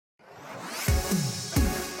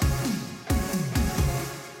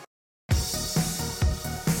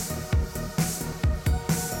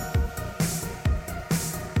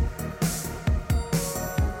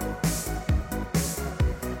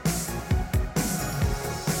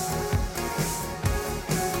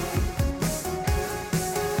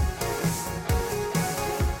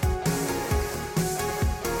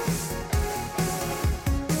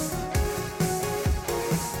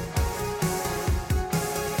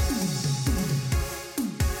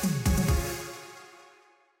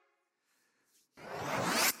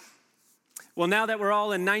Well, now that we're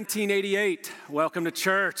all in 1988, welcome to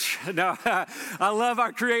church. No, I love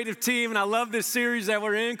our creative team, and I love this series that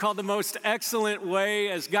we're in called The Most Excellent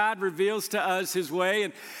Way, as God reveals to us His way.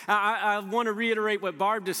 And I want to reiterate what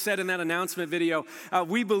Barb just said in that announcement video.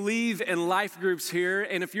 We believe in life groups here,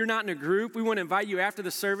 and if you're not in a group, we want to invite you after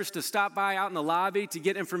the service to stop by out in the lobby to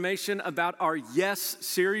get information about our Yes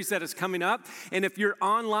series that is coming up. And if you're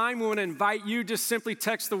online, we want to invite you, just simply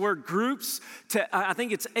text the word groups to, I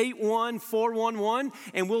think it's 81411,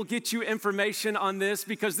 and we'll get you information on this,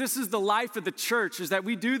 because this is the life of the church, is that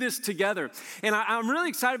we do this together. And I'm really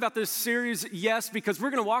excited about this series, Yes, because we're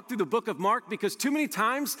going to walk through the book of Mark, because too many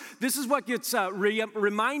times this is what gets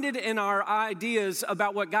reminded in our ideas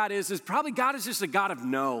about what God is probably God is just a God of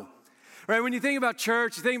no. Right? When you think about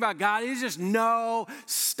church, you think about God, He's just no,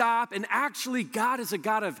 stop. And actually, God is a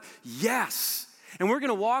God of yes. And we're going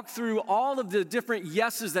to walk through all of the different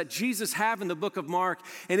yeses that Jesus have in the book of Mark.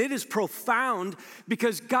 And it is profound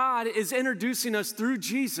because God is introducing us through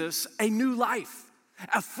Jesus a new life,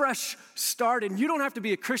 a fresh start. And you don't have to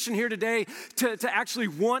be a Christian here today to actually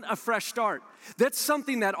want a fresh start. That's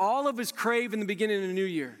something that all of us crave in the beginning of the new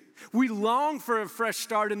year. We long for a fresh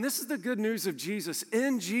start. And this is the good news of Jesus.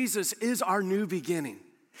 In Jesus is our new beginning.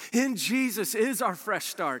 In Jesus is our fresh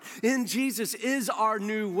start. In Jesus is our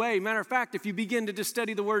new way. Matter of fact, if you begin to just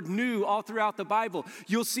study the word new all throughout the Bible,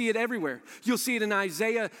 you'll see it everywhere. You'll see it in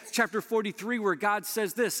Isaiah chapter 43 where God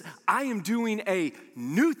says this, I am doing a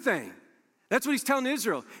new thing. That's what He's telling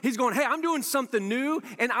Israel. He's going, hey, I'm doing something new,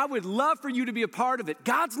 and I would love for you to be a part of it.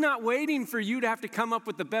 God's not waiting for you to have to come up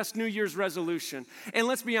with the best New Year's resolution. And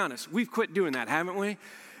let's be honest, we've quit doing that, haven't we?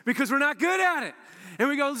 Because we're not good at it. And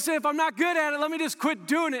we go, say, if I'm not good at it, let me just quit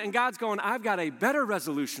doing it. And God's going, I've got a better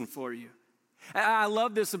resolution for you. I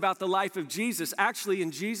love this about the life of Jesus. Actually, in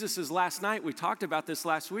Jesus' last night, we talked about this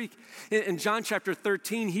last week. In John chapter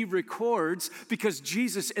 13, He records because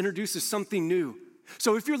Jesus introduces something new.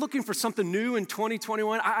 So if you're looking for something new in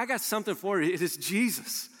 2021, I got something for you. It is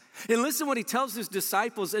Jesus. And listen what He tells His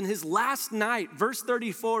disciples in His last night, verse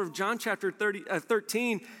 34 of John chapter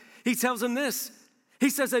 13. He tells them this. He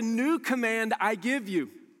says, a new command I give you,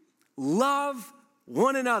 love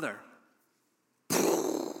one another.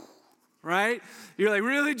 Right? You're like,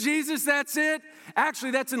 really, Jesus, that's it? Actually,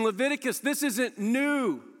 that's in Leviticus. This isn't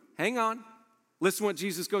new. Hang on. Listen what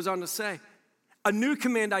Jesus goes on to say. A new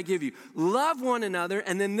command I give you, love one another,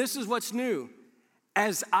 and then this is what's new.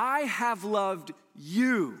 As I have loved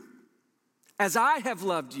you, as I have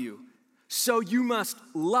loved you, so you must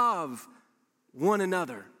love one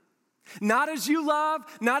another. Not as you love,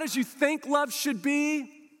 not as you think love should be,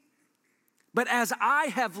 but as I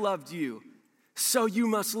have loved you, so you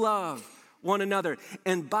must love one another.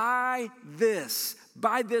 And by this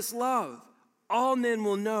love, all men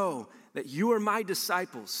will know that you are my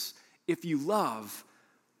disciples if you love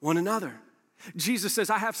one another. Jesus says,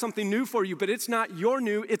 I have something new for you, but it's not your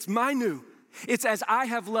new, it's my new. It's as I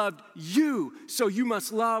have loved you, so you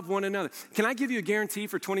must love one another. Can I give you a guarantee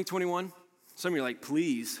for 2021? Some of you are like,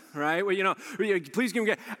 please, right? Well, please give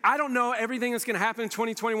me. I don't know everything that's going to happen in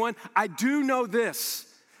 2021. I do know this,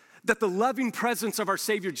 that the loving presence of our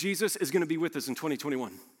Savior Jesus is going to be with us in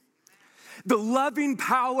 2021. The loving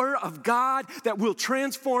power of God that will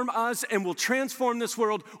transform us and will transform this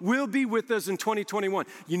world will be with us in 2021.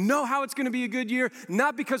 You know how it's going to be a good year?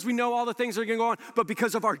 Not because we know all the things that are going to go on, but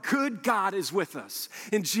because of our good God is with us.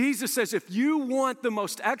 And Jesus says, if you want the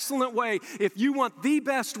most excellent way, if you want the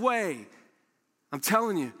best way, I'm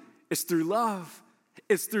telling you, it's through love.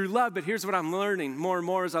 It's through love, but here's what I'm learning more and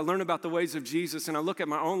more as I learn about the ways of Jesus and I look at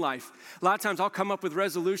my own life. A lot of times I'll come up with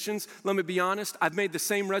resolutions. Let me be honest, I've made the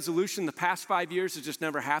same resolution the past 5 years. It just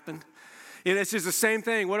never happened. And it's just the same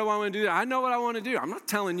thing. What do I want to do? I know what I want to do. I'm not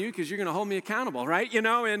telling you because you're going to hold me accountable, right?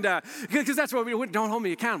 And because that's what we don't hold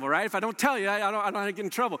me accountable, right? If I don't tell you, I don't get in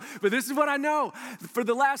trouble. But this is what I know. For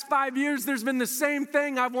the last 5 years, there's been the same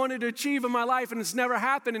thing I've wanted to achieve in my life, and it's never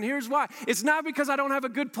happened. And here's why. It's not because I don't have a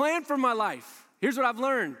good plan for my life. Here's what I've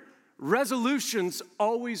learned. Resolutions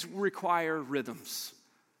always require rhythms.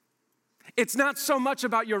 It's not so much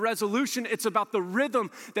about your resolution. It's about the rhythm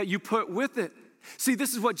that you put with it. See,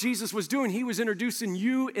 this is what Jesus was doing. He was introducing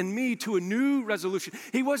you and me to a new resolution.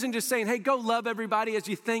 He wasn't just saying, hey, go love everybody as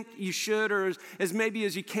you think you should or as maybe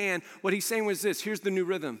as you can. What He's saying was this, here's the new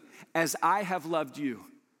rhythm. As I have loved you,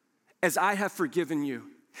 as I have forgiven you,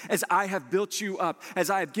 as I have built you up, as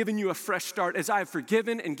I have given you a fresh start, as I have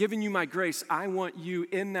forgiven and given you my grace, I want you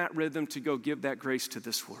in that rhythm to go give that grace to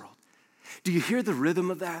this world. Do you hear the rhythm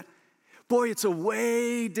of that? Boy, it's a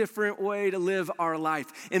way different way to live our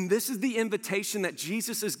life. And this is the invitation that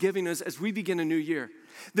Jesus is giving us as we begin a new year.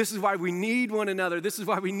 This is why we need one another. This is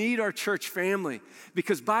why we need our church family.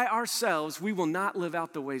 Because by ourselves, we will not live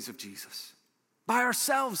out the ways of Jesus. By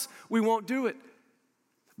ourselves, we won't do it.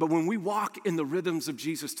 But when we walk in the rhythms of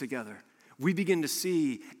Jesus together, we begin to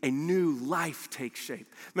see a new life take shape.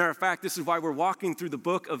 Matter of fact, this is why we're walking through the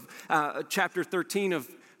book of chapter 13 of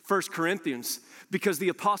 1 Corinthians, because the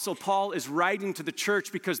Apostle Paul is writing to the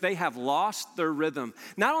church because they have lost their rhythm.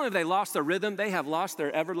 Not only have they lost their rhythm, they have lost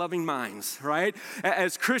their ever-loving minds, right?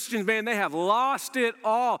 As Christians, man, they have lost it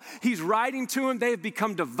all. He's writing to them. They have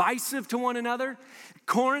become divisive to one another.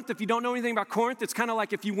 Corinth, if you don't know anything about Corinth, it's kind of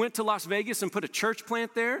like if you went to Las Vegas and put a church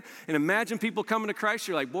plant there and imagine people coming to Christ,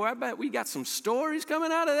 you're like, boy, I bet we got some stories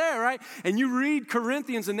coming out of there, right? And you read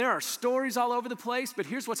Corinthians and there are stories all over the place, but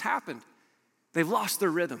here's what's happened. They've lost their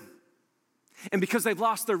rhythm. And because they've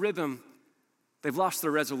lost their rhythm, they've lost their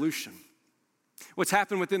resolution. What's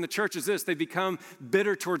happened within the church is this: they become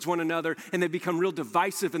bitter towards one another and they become real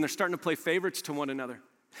divisive and they're starting to play favorites to one another.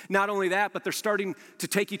 Not only that, but they're starting to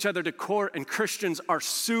take each other to court and Christians are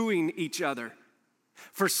suing each other.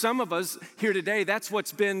 For some of us here today, that's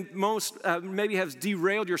what's been most, maybe has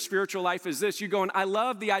derailed your spiritual life is this. You're going, I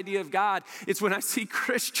love the idea of God. It's when I see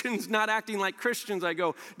Christians not acting like Christians, I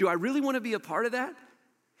go, do I really want to be a part of that?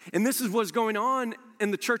 And this is what's going on in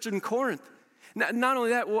the church in Corinth. Not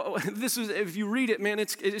only that, this is, if you read it, man,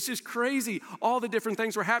 it's just crazy. All the different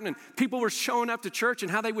things were happening. People were showing up to church, and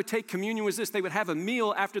how they would take communion was this. They would have a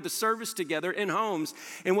meal after the service together in homes.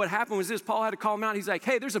 And what happened was this. Paul had to call them out. He's like,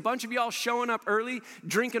 hey, there's a bunch of y'all showing up early,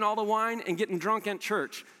 drinking all the wine, and getting drunk at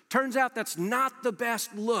church. Turns out that's not the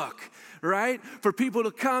best look, right? For people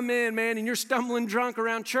to come in, man, and you're stumbling drunk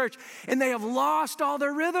around church, and they have lost all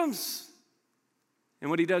their rhythms. And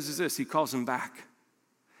what he does is this. He calls them back.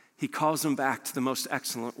 He calls them back to the most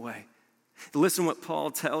excellent way. Listen what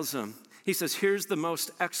Paul tells them. He says, here's the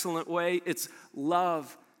most excellent way. It's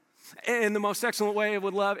love. And the most excellent way of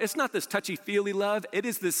love, it's not this touchy-feely love. It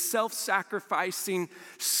is this self-sacrificing,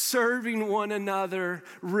 serving one another,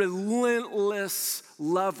 relentless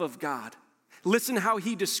love of God. Listen how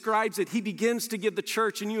he describes it. He begins to give the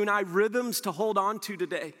church and you and I rhythms to hold on to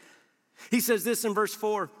today. He says this in verse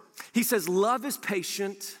 4. He says, love is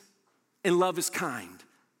patient and love is kind.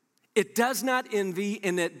 It does not envy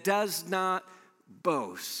and it does not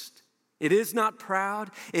boast. It is not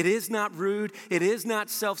proud. It is not rude. It is not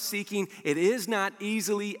self-seeking. It is not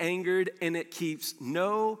easily angered, and it keeps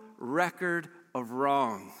no record of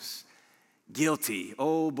wrongs. Guilty.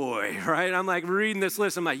 Oh boy, right? I'm like reading this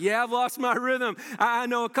list. I'm like, yeah, I've lost my rhythm. I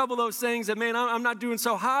know a couple of those things that, man, I'm not doing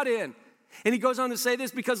so hot in. And he goes on to say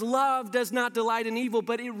this, because love does not delight in evil,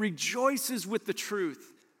 but it rejoices with the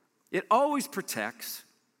truth. It always protects.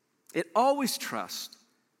 It always trusts,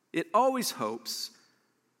 it always hopes,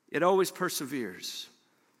 it always perseveres,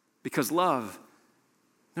 because love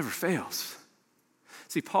never fails.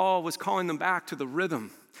 See, Paul was calling them back to the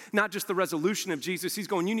rhythm, not just the resolution of Jesus. He's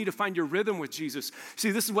going, you need to find your rhythm with Jesus. See,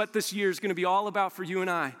 this is what this year is going to be all about for you and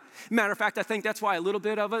I. Matter of fact, I think that's why a little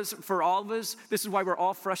bit of us, for all of us, this is why we're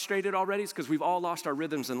all frustrated already, is because we've all lost our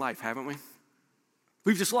rhythms in life, haven't we?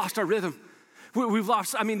 We've just lost our rhythm. We've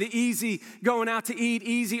lost, the easy, going out to eat,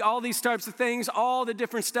 easy, all these types of things, all the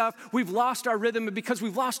different stuff. We've lost our rhythm, and because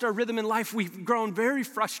we've lost our rhythm in life, we've grown very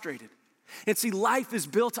frustrated. And see, life is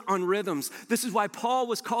built on rhythms. This is why Paul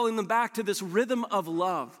was calling them back to this rhythm of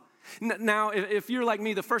love. Now, if you're like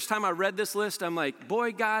me, the first time I read this list, I'm like,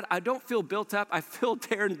 boy, God, I don't feel built up. I feel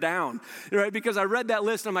teared down, right? Because I read that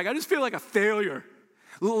list, and I'm like, I just feel like a failure.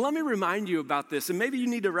 Let me remind you about this, and maybe you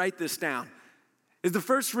need to write this down. Is the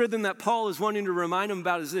first rhythm that Paul is wanting to remind them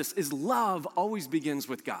about is this, is love always begins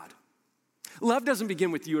with God. Love doesn't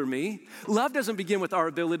begin with you or me. Love doesn't begin with our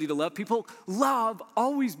ability to love people. Love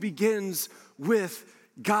always begins with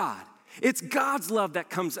God. It's God's love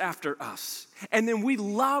that comes after us. And then we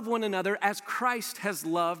love one another as Christ has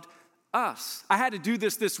loved us. I had to do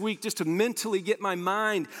this week just to mentally get my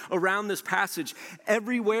mind around this passage.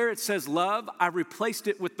 Everywhere it says love, I replaced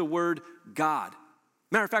it with the word God.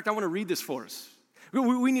 Matter of fact, I want to read this for us.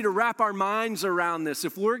 We need to wrap our minds around this.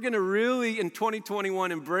 If we're going to really, in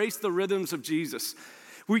 2021, embrace the rhythms of Jesus,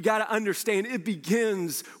 we got to understand it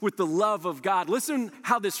begins with the love of God. Listen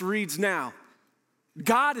how this reads now.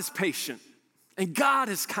 God is patient, and God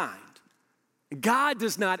is kind. And God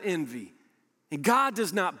does not envy, and God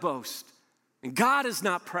does not boast, and God is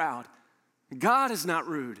not proud, and God is not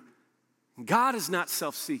rude, and God is not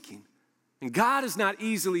self-seeking, and God is not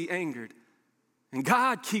easily angered. And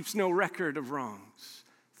God keeps no record of wrongs.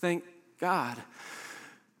 Thank God.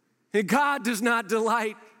 And God does not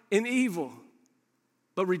delight in evil,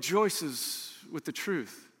 but rejoices with the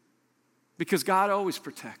truth. Because God always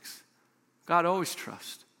protects. God always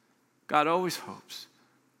trusts. God always hopes.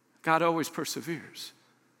 God always perseveres.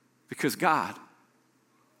 Because God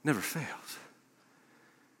never fails.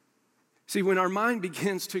 See, when our mind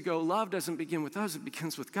begins to go, love doesn't begin with us, it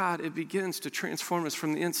begins with God. It begins to transform us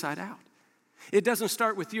from the inside out. It doesn't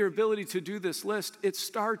start with your ability to do this list. It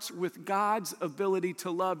starts with God's ability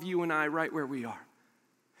to love you and I right where we are.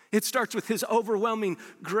 It starts with his overwhelming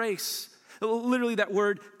grace. Literally that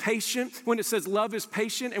word patient, when it says love is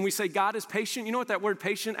patient and we say God is patient, you know what that word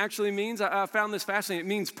patient actually means? I found this fascinating. It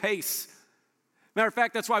means pace. Matter of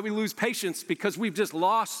fact, that's why we lose patience, because we've just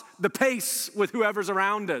lost the pace with whoever's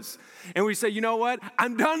around us. And we say, you know what?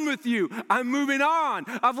 I'm done with you. I'm moving on.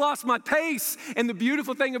 I've lost my pace. And the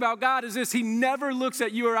beautiful thing about God is this: he never looks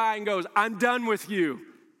at you or I and goes, I'm done with you.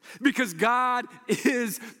 Because God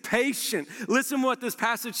is patient. Listen what this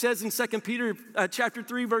passage says in 2 Peter chapter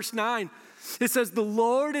 3, verse 9. It says, the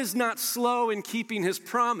Lord is not slow in keeping his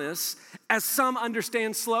promise, as some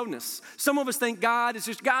understand slowness. Some of us think God is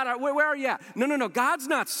just, God, where are you at? No. God's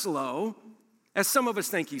not slow, as some of us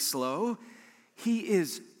think he's slow. He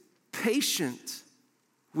is patient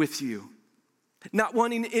with you, not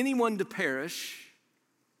wanting anyone to perish.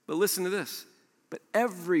 But listen to this, but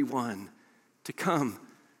everyone to come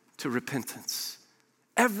to repentance.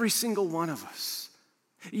 Every single one of us.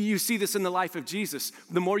 You see this in the life of Jesus.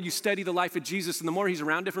 The more you study the life of Jesus and the more he's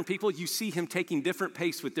around different people, you see him taking different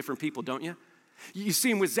pace with different people, don't you? You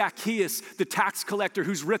see him with Zacchaeus, the tax collector,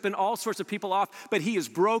 who's ripping all sorts of people off, but he is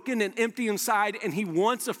broken and empty inside, and he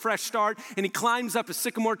wants a fresh start, and he climbs up a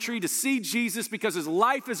sycamore tree to see Jesus because his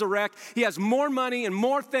life is a wreck. He has more money and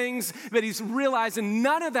more things, but he's realizing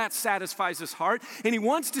none of that satisfies his heart, and he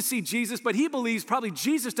wants to see Jesus, but he believes probably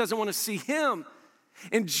Jesus doesn't want to see him.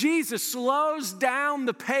 And Jesus slows down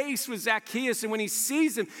the pace with Zacchaeus, and when he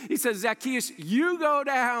sees him, he says, Zacchaeus, you go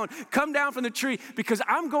down, come down from the tree, because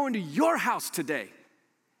I'm going to your house today.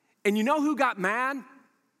 And you know who got mad?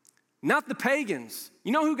 Not the pagans.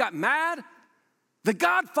 You know who got mad? The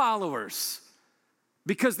God followers,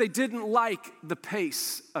 because they didn't like the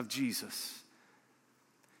pace of Jesus.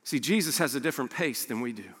 See, Jesus has a different pace than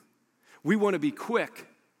we do. We want to be quick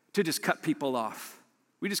to just cut people off.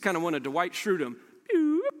 We just kind of want to Dwight Schrute them.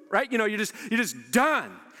 Right? You know, you're just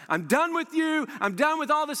done. I'm done with you. I'm done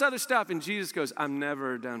with all this other stuff. And Jesus goes, I'm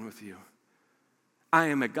never done with you. I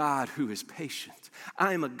am a God who is patient.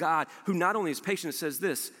 I am a God who not only is patient, it says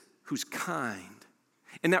this, who's kind.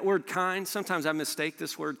 And that word kind, sometimes I mistake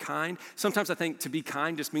this word kind. Sometimes I think to be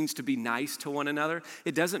kind just means to be nice to one another.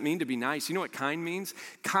 It doesn't mean to be nice. You know what kind means?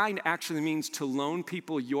 Kind actually means to loan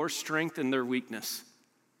people your strength and their weakness.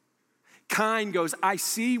 Kind goes, I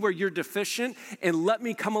see where you're deficient, and let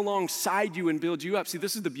me come alongside you and build you up. See,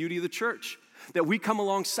 this is the beauty of the church, that we come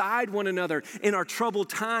alongside one another in our troubled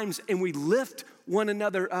times, and we lift one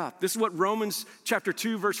another up. This is what Romans chapter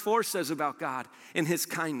 2, verse 4 says about God and his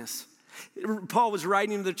kindness. Paul was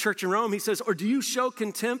writing to the church in Rome. He says, or do you show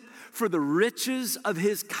contempt for the riches of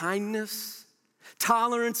his kindness,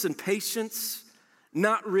 tolerance, and patience,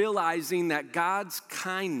 not realizing that God's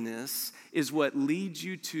kindness is what leads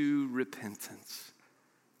you to repentance?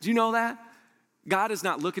 Do you know that? God is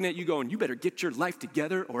not looking at you going, you better get your life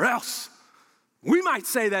together or else. We might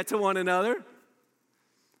say that to one another.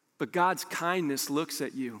 But God's kindness looks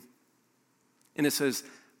at you and it says,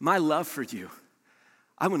 my love for you,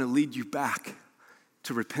 I want to lead you back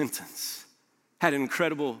to repentance. Had an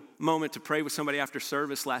incredible moment to pray with somebody after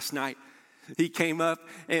service last night. He came up,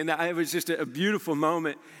 and it was just a beautiful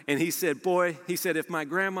moment. And he said, if my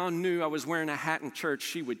grandma knew I was wearing a hat in church,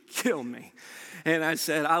 she would kill me. And I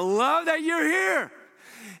said, I love that you're here.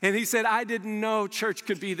 And he said, I didn't know church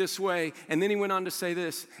could be this way. And then he went on to say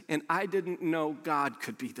this, and I didn't know God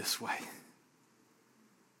could be this way.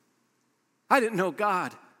 I didn't know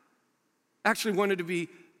God actually wanted to be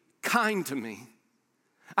kind to me.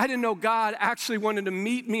 I didn't know God actually wanted to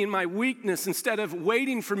meet me in my weakness instead of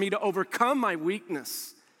waiting for me to overcome my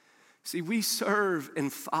weakness. See, we serve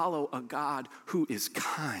and follow a God who is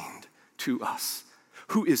kind to us,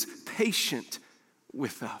 who is patient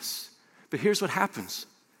with us. But here's what happens.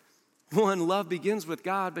 One, love begins with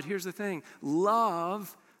God, but here's the thing.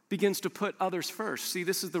 Love begins to put others first. See,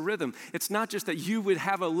 this is the rhythm. It's not just that you would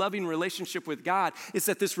have a loving relationship with God. It's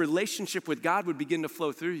that this relationship with God would begin to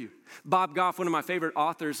flow through you. Bob Goff, one of my favorite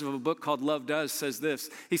authors of a book called Love Does, says this.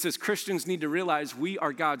 He says, Christians need to realize we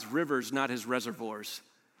are God's rivers, not his reservoirs.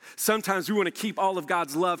 Sometimes we want to keep all of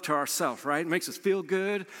God's love to ourselves, right? It makes us feel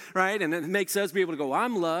good, right? And it makes us be able to go,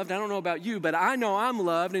 I'm loved. I don't know about you, but I know I'm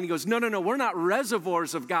loved. And he goes, no, we're not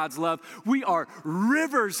reservoirs of God's love. We are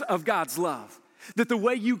rivers of God's love. That the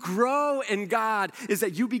way you grow in God is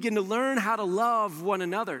that you begin to learn how to love one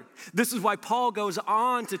another. This is why Paul goes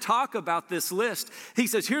on to talk about this list. He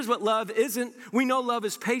says, here's what love isn't. We know love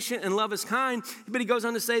is patient and love is kind, but he goes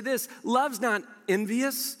on to say this: love's not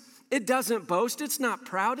envious. It doesn't boast. It's not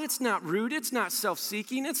proud. It's not rude. It's not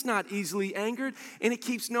self-seeking. It's not easily angered, and it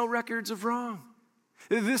keeps no records of wrong.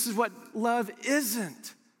 This is what love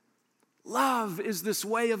isn't. Love is this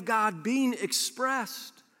way of God being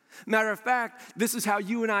expressed. Matter of fact, this is how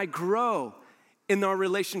you and I grow in our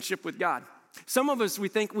relationship with God. Some of us, we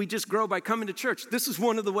think we just grow by coming to church. This is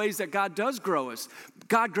one of the ways that God does grow us.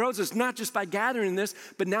 God grows us not just by gathering this,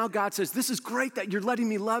 but now God says, this is great that you're letting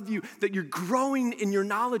me love you, that you're growing in your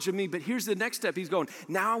knowledge of me. But here's the next step. He's going,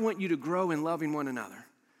 now I want you to grow in loving one another.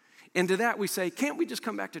 And to that we say, can't we just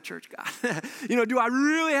come back to church, God? Do I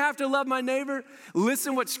really have to love my neighbor?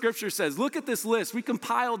 Listen what Scripture says. Look at this list. We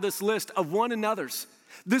compiled this list of one another's.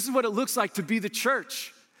 This is what it looks like to be the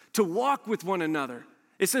church, to walk with one another.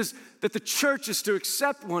 It says that the church is to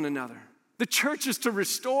accept one another. The church is to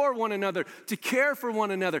restore one another, to care for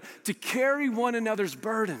one another, to carry one another's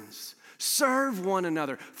burdens, serve one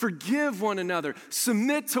another, forgive one another,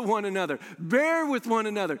 submit to one another, bear with one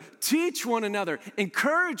another, teach one another,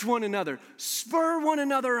 encourage one another, spur one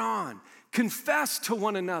another on, confess to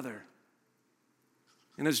one another.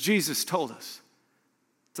 And as Jesus told us,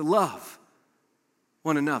 to love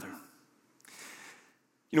one another.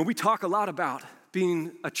 We talk a lot about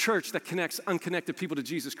being a church that connects unconnected people to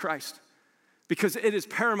Jesus Christ, because it is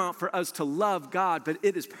paramount for us to love God, but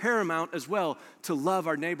it is paramount as well to love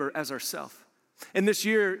our neighbor as ourselves. And this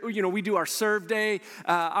year, we do our Serve Day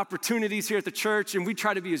opportunities here at the church, and we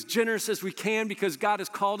try to be as generous as we can because God has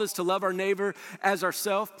called us to love our neighbor as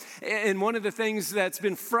ourselves. And one of the things that's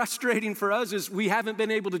been frustrating for us is we haven't been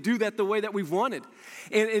able to do that the way that we've wanted.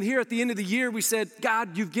 And here at the end of the year, we said,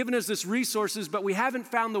 God, you've given us this resources, but we haven't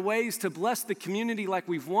found the ways to bless the community like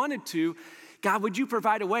we've wanted to. God, would you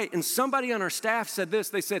provide a way? And somebody on our staff said this.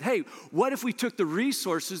 They said, hey, what if we took the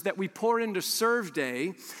resources that we pour into Serve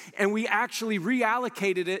Day and we actually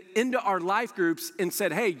reallocated it into our life groups and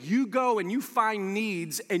said, hey, you go and you find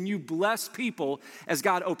needs and you bless people as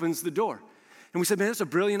God opens the door. And we said, man, that's a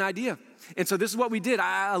brilliant idea. And so this is what we did.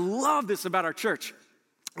 I love this about our church.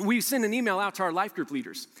 We sent an email out to our life group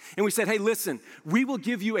leaders, and we said, hey, listen, we will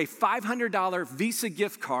give you a $500 Visa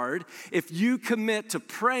gift card if you commit to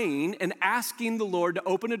praying and asking the Lord to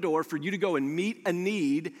open a door for you to go and meet a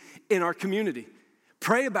need in our community.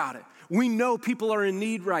 Pray about it. We know people are in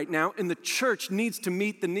need right now, and the church needs to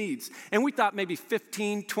meet the needs. And we thought maybe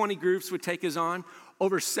 15, 20 groups would take us on.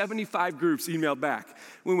 Over 75 groups emailed back.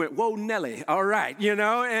 We went, whoa, Nelly, all right,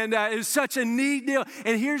 and it was such a neat deal.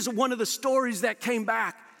 And here's one of the stories that came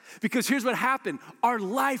back, because here's what happened. Our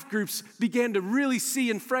life groups began to really see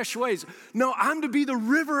in fresh ways. No, I'm to be the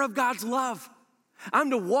river of God's love. I'm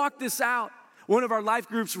to walk this out. One of our life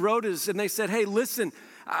groups wrote us, and they said, hey, listen,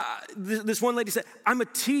 this one lady said, I'm a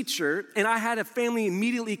teacher, and I had a family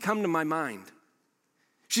immediately come to my mind.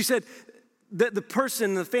 She said, the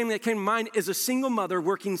person, the family that came to mind is a single mother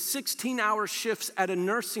working 16-hour shifts at a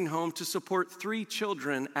nursing home to support 3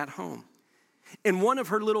 children at home. And one of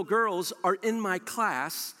her little girls are in my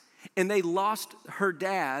class, and they lost her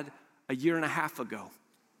dad a year and a half ago.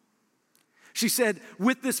 She said,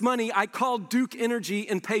 with this money, I called Duke Energy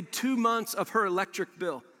and paid 2 months of her electric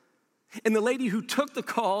bill. And the lady who took the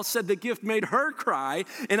call said the gift made her cry,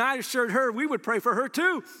 and I assured her we would pray for her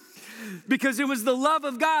too. Because it was the love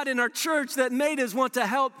of God in our church that made us want to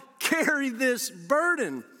help carry this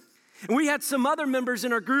burden. And we had some other members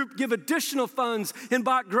in our group give additional funds and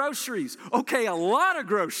bought groceries. Okay, a lot of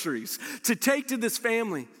groceries to take to this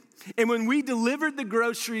family. And when we delivered the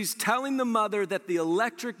groceries, telling the mother that the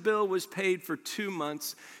electric bill was paid for 2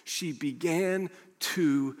 months, she began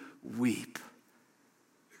to weep.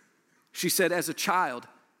 She said, as a child,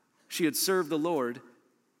 she had served the Lord,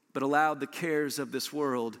 but allowed the cares of this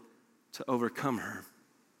world to overcome her.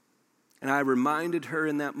 And I reminded her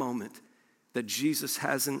in that moment that Jesus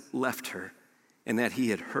hasn't left her and that he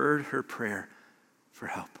had heard her prayer for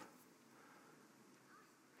help.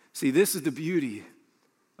 See, this is the beauty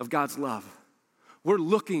of God's love. We're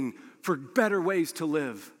looking for better ways to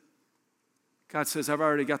live. God says, I've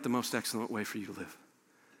already got the most excellent way for you to live.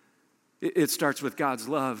 It starts with God's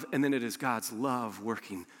love, and then it is God's love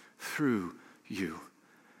working through you.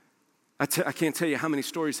 I can't tell you how many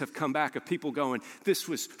stories have come back of people going, this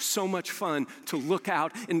was so much fun to look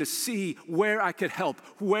out and to see where I could help,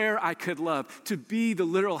 where I could love, to be the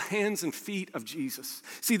literal hands and feet of Jesus.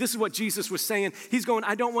 See, this is what Jesus was saying. He's going,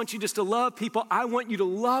 I don't want you just to love people. I want you to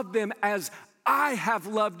love them as I have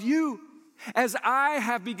loved you. As I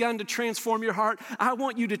have begun to transform your heart, I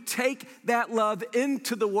want you to take that love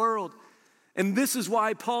into the world. And this is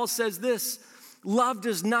why Paul says this, love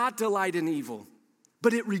does not delight in evil,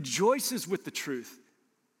 but it rejoices with the truth.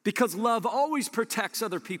 Because love always protects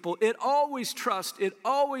other people. It always trusts. It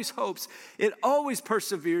always hopes. It always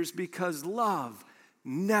perseveres because love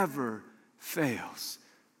never fails.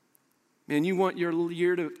 Man, you want your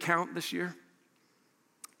year to count this year?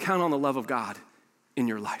 Count on the love of God in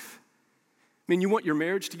your life. Man, you want your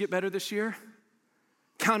marriage to get better this year?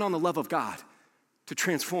 Count on the love of God to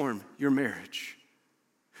transform your marriage.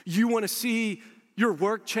 You want to see your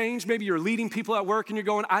work change? Maybe you're leading people at work and you're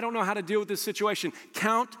going, I don't know how to deal with this situation.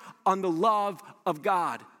 Count on the love of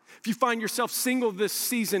God. If you find yourself single this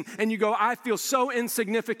season and you go, I feel so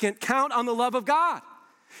insignificant, count on the love of God.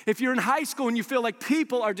 If you're in high school and you feel like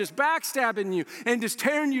people are just backstabbing you and just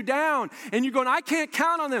tearing you down and you're going, I can't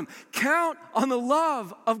count on them, count on the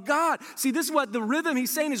love of God. See, this is what the rhythm he's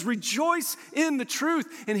saying is rejoice in the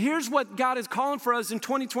truth. And here's what God is calling for us in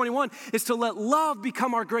 2021 is to let love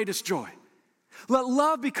become our greatest joy. Let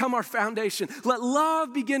love become our foundation. Let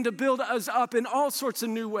love begin to build us up in all sorts of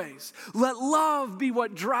new ways. Let love be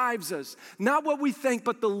what drives us. Not what we think,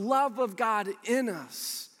 but the love of God in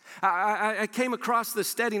us. I came across this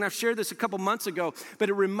study, and I've shared this a couple months ago, but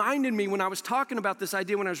it reminded me when I was talking about this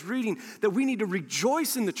idea when I was reading that we need to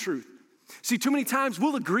rejoice in the truth. See, too many times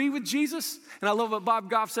we'll agree with Jesus, and I love what Bob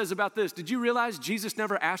Goff says about this. Did you realize Jesus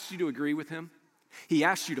never asked you to agree with him? He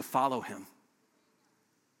asked you to follow him.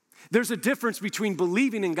 There's a difference between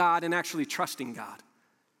believing in God and actually trusting God.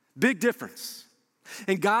 Big difference.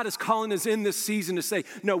 And God is calling us in this season to say,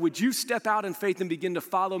 no, would you step out in faith and begin to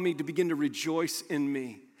follow me, to begin to rejoice in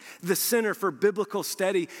me? The Center for Biblical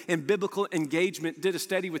Study and Biblical Engagement did a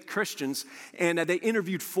study with Christians, and they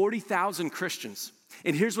interviewed 40,000 Christians.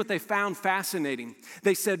 And here's what they found fascinating.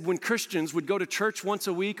 They said when Christians would go to church once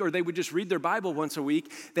a week or they would just read their Bible once a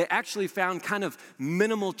week, they actually found kind of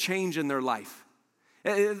minimal change in their life.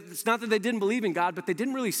 It's not that they didn't believe in God, but they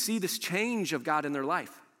didn't really see this change of God in their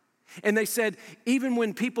life. And they said even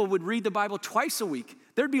when people would read the Bible twice a week,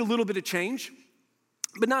 there'd be a little bit of change,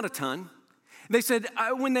 but not a ton. They said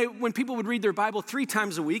when people would read their Bible 3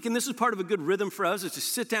 times a week, and this is part of a good rhythm for us, is to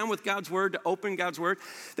sit down with God's Word, to open God's Word.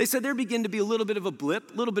 They said there began to be a little bit of a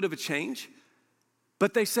blip, a little bit of a change.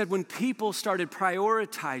 But they said when people started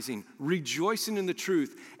prioritizing, rejoicing in the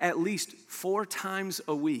truth at least 4 times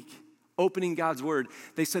a week, opening God's Word,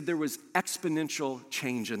 they said there was exponential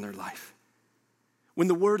change in their life. When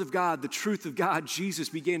the Word of God, the truth of God, Jesus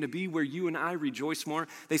began to be where you and I rejoice more,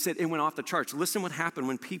 they said it went off the charts. Listen what happened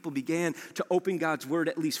when people began to open God's Word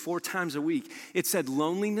at least 4 times a week. It said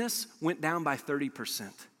loneliness went down by 30%.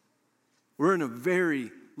 We're in a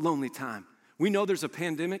very lonely time. We know there's a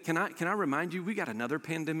pandemic. Can I remind you, we got another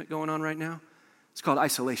pandemic going on right now? It's called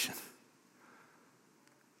isolation.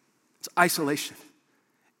 It's isolation.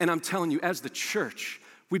 And I'm telling you, as the church,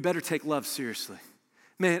 we better take love seriously.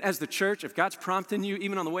 Man, as the church, if God's prompting you,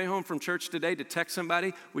 even on the way home from church today, to text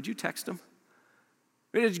somebody, would you text them?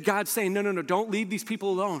 God's saying, no, don't leave these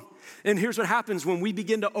people alone. And here's what happens when we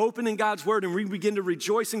begin to open in God's Word and we begin to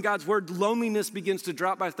rejoice in God's Word, loneliness begins to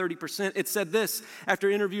drop by 30%. It said this, after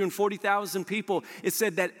interviewing 40,000 people, it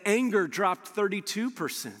said that anger dropped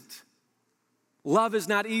 32%. Love is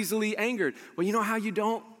not easily angered. Well, you know how you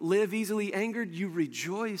don't live easily angered? You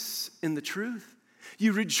rejoice in the truth.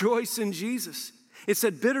 You rejoice in Jesus. It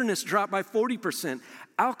said bitterness dropped by 40%.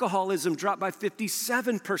 Alcoholism dropped by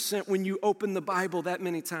 57% when you open the Bible that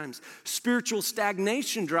many times. Spiritual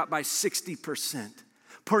stagnation dropped by 60%.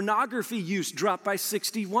 Pornography use dropped by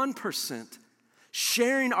 61%.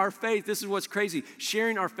 Sharing our faith, this is what's crazy,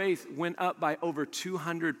 sharing our faith went up by over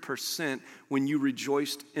 200% when you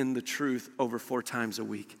rejoiced in the truth over 4 times a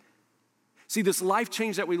week. See, this life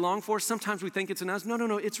change that we long for, sometimes we think it's in us.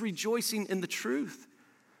 No, it's rejoicing in the truth.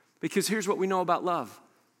 Because here's what we know about love.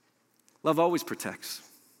 Love always protects.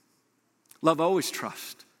 Love always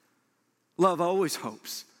trusts. Love always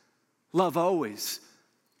hopes. Love always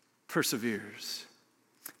perseveres.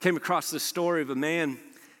 Came across this story of a man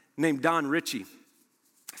named Don Ritchie.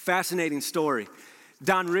 Fascinating story.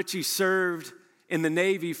 Don Ritchie served in the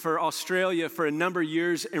Navy for Australia for a number of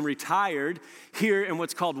years and retired here in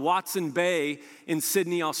what's called Watson Bay in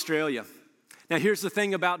Sydney, Australia. Now, here's the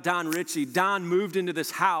thing about Don Ritchie. Don moved into this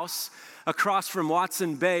house across from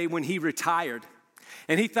Watson Bay when he retired.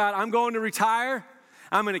 And he thought, I'm going to retire.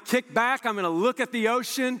 I'm going to kick back. I'm going to look at the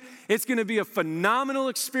ocean. It's going to be a phenomenal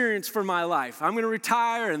experience for my life. I'm going to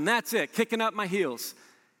retire, and that's it, kicking up my heels.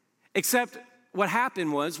 Except what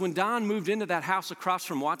happened was when Don moved into that house across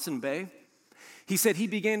from Watson Bay, he said he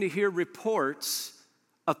began to hear reports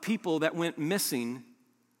of people that went missing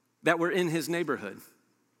that were in his neighborhood.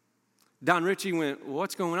 Don Ritchie went,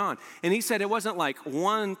 what's going on? And he said it wasn't like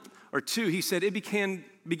one or two. He said it began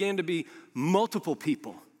to be multiple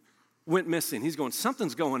people went missing. He's going,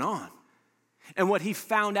 something's going on. And what he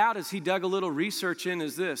found out as he dug a little research in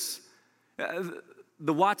is this.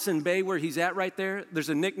 The Watson Bay where he's at right there, there's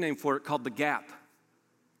a nickname for it called the Gap.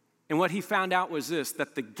 And what he found out was this,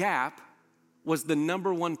 that the Gap was the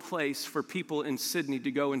number one place for people in Sydney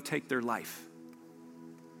to go and take their life.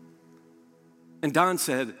 And Don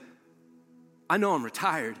said, I know I'm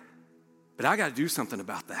retired, but I got to do something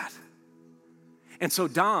about that. And so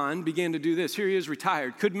Don began to do this. Here he is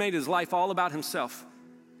retired, could have made his life all about himself.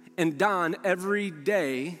 And Don, every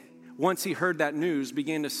day, once he heard that news,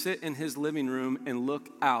 began to sit in his living room and look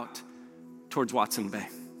out towards Watson Bay.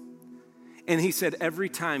 And he said every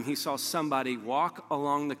time he saw somebody walk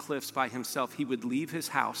along the cliffs by himself, he would leave his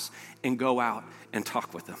house and go out and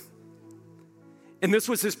talk with them. And this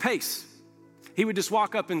was his pace. He would just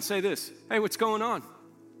walk up and say this, hey, what's going on?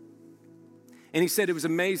 And he said it was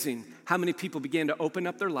amazing how many people began to open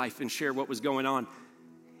up their life and share what was going on.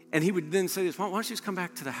 And he would then say this, why don't you just come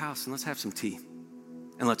back to the house and let's have some tea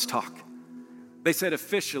and let's talk. They said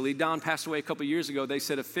officially, Don passed away a couple years ago, they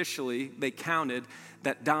said officially, they counted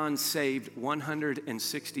that Don saved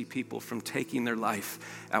 160 people from taking their life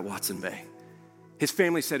at Watson Bay. His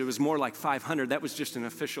family said it was more like 500. That was just an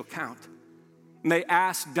official count. And they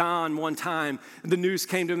asked Don one time, the news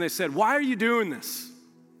came to him, they said, why are you doing this?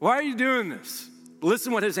 Why are you doing this?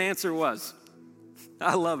 Listen what his answer was.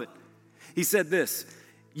 I love it. He said this,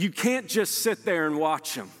 you can't just sit there and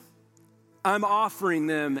watch them. I'm offering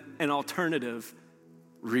them an alternative,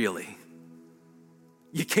 really.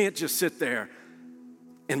 You can't just sit there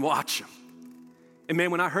and watch them. And man,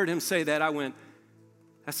 when I heard him say that, I went,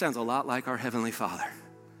 that sounds a lot like our Heavenly Father.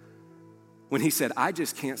 When he said, I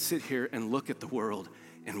just can't sit here and look at the world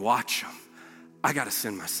and watch them. I got to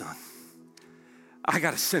send my son. I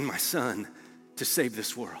got to send my son to save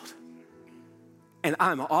this world. And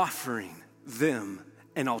I'm offering them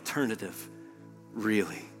an alternative,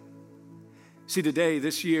 really. See, today,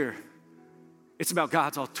 this year, it's about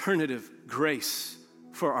God's alternative grace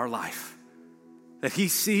for our life. That he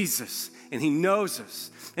sees us and he knows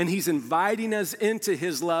us and he's inviting us into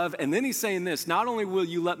his love. And then he's saying this, not only will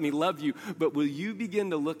you let me love you, but will you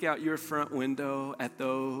begin to look out your front window at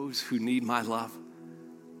those who need my love?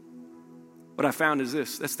 What I found is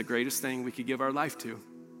this, that's the greatest thing we could give our life to.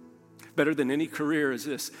 Better than any career is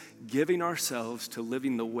this, giving ourselves to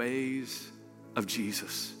living the ways of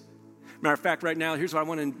Jesus. Matter of fact, right now, here's what I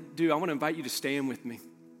want to do. I want to invite you to stand with me.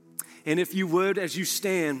 And if you would, as you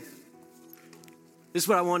stand, this is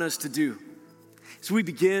what I want us to do. As we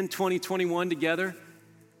begin 2021 together,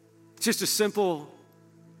 it's just a simple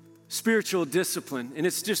spiritual discipline. And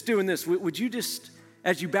it's just doing this. Would you just,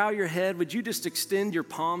 as you bow your head, would you just extend your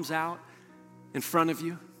palms out in front of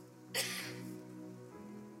you?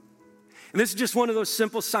 And this is just one of those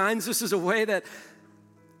simple signs. This is a way that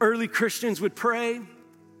early Christians would pray.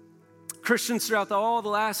 Christians throughout all the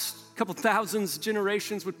last couple thousands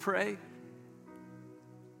generations would pray.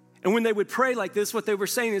 And when they would pray like this, what they were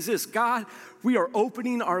saying is this, God, we are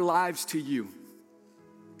opening our lives to you.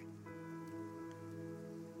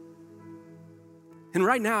 And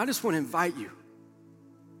right now, I just want to invite you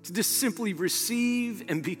to just simply receive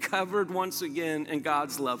and be covered once again in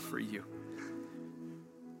God's love for you.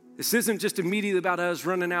 This isn't just immediately about us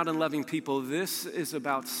running out and loving people. This is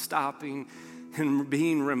about stopping and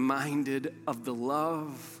being reminded of the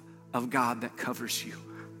love of God that covers you.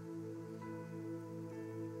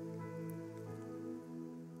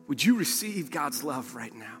 Would you receive God's love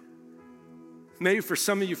right now? Maybe for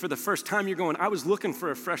some of you, for the first time, you're going, I was looking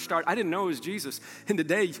for a fresh start. I didn't know it was Jesus. And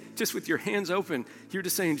today, just with your hands open, you're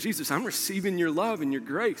just saying, Jesus, I'm receiving your love and your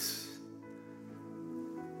grace.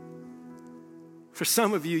 For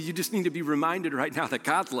some of you, you just need to be reminded right now that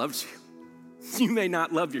God loves you. You may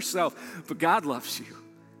not love yourself, but God loves you.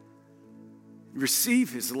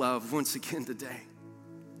 Receive his love once again today.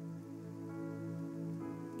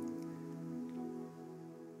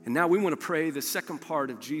 And now we want to pray the second part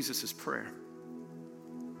of Jesus' prayer.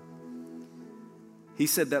 He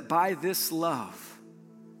said that by this love,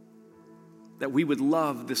 that we would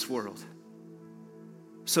love this world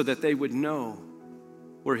so that they would know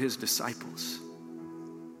we're his disciples.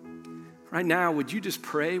 Right now, would you just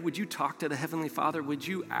pray? Would you talk to the Heavenly Father? Would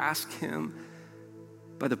you ask him,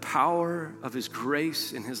 by the power of his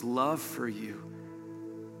grace and his love for you,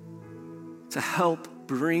 to help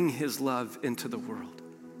bring his love into the world,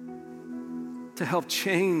 to help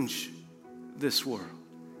change this world?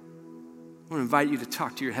 I want to invite you to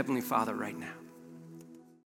talk to your Heavenly Father right now.